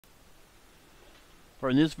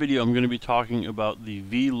In this video I'm going to be talking about the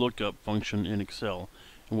Vlookup function in Excel.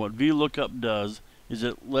 And what Vlookup does is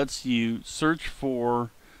it lets you search for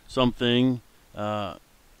something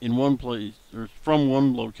in one place or from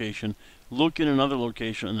one location, look in another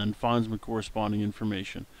location, and then find some corresponding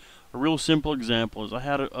information. A real simple example is I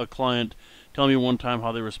had a client tell me one time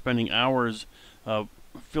how they were spending hours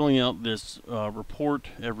filling out this report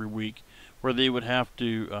every week, where they would have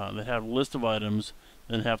to they'd have a list of items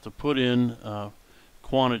and have to put in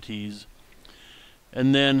quantities,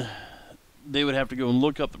 and then they would have to go and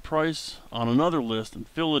look up the price on another list and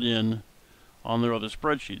fill it in on their other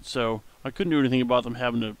spreadsheet. So I couldn't do anything about them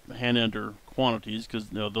having to hand enter quantities, because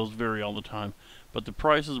those vary all the time, but the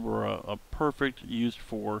prices were a perfect use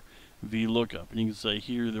for Vlookup. And you can say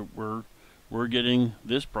here that we're getting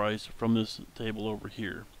this price from this table over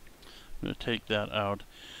here. I'm going to take that out.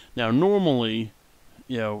 Now normally,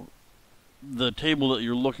 the table that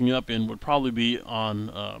you're looking up in would probably be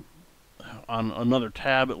on another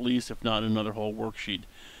tab at least, if not another whole worksheet.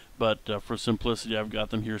 But for simplicity, I've got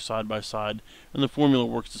them here side by side, and the formula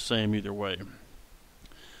works the same either way.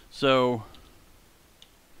 So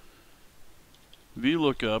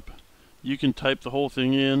Vlookup, you can type the whole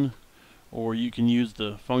thing in, or you can use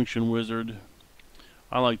the function wizard.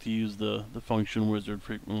 I like to use the function wizard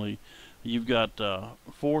frequently. You've got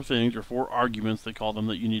four things, or four arguments they call them,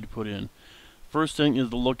 that you need to put in. First thing is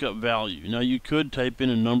the lookup value. Now you could type in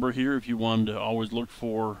a number here if you wanted to always look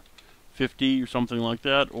for 50 or something like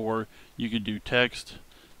that, or you could do text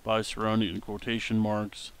by surrounding it in quotation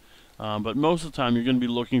marks. But most of the time you're going to be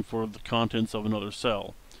looking for the contents of another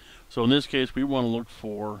cell. So in this case we want to look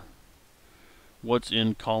for what's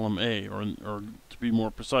in column A, or to be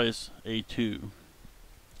more precise, A2.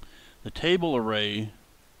 The table array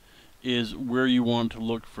is where you want to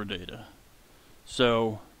look for data.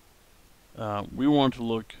 So we want to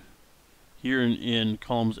look here in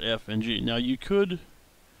columns F and G. Now you could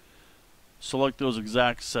select those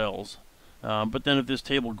exact cells, but then if this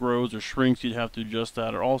table grows or shrinks, you'd have to adjust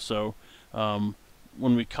that. Or also,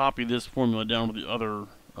 when we copy this formula down to the other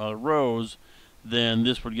rows, then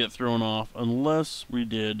this would get thrown off unless we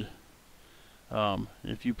did,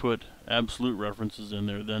 if you put absolute references in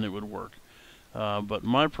there, then it would work. But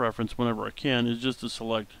my preference, whenever I can, is just to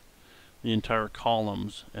select the entire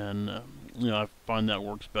columns, and I find that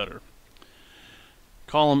works better.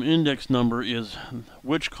 Column index number is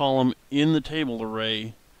which column in the table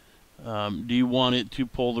array do you want it to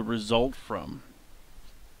pull the result from.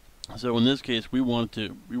 So in this case we want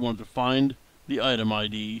to find the item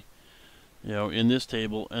ID in this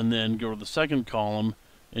table, and then go to the second column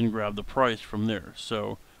and grab the price from there.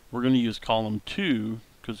 So we're going to use column 2,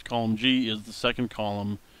 because column G is the second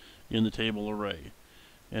column in the table array.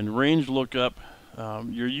 And range lookup,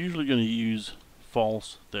 you're usually going to use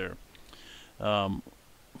false there.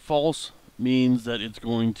 False means that it's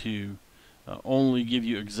going to only give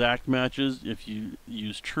you exact matches. If you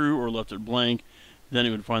use true or left it blank, then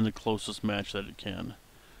it would find the closest match that it can.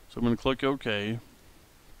 So I'm going to click OK,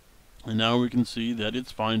 and now we can see that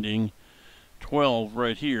it's finding 12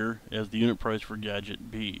 right here as the unit price for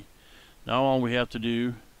gadget B. Now all we have to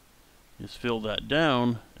do is fill that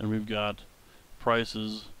down, and we've got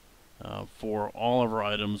prices for all of our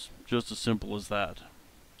items, just as simple as that.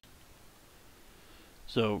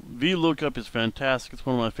 So Vlookup is fantastic. It's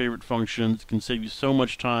one of my favorite functions. It can save you so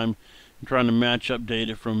much time in trying to match up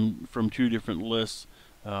data from two different lists.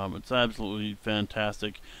 It's absolutely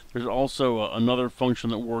fantastic. There's also another function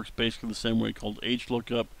that works basically the same way, called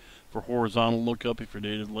HLookup, for horizontal lookup if your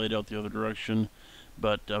data is laid out the other direction.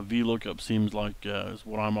 But Vlookup seems like is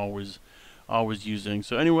what I'm always using.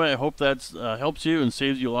 So anyway, I hope that helps you and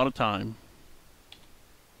saves you a lot of time.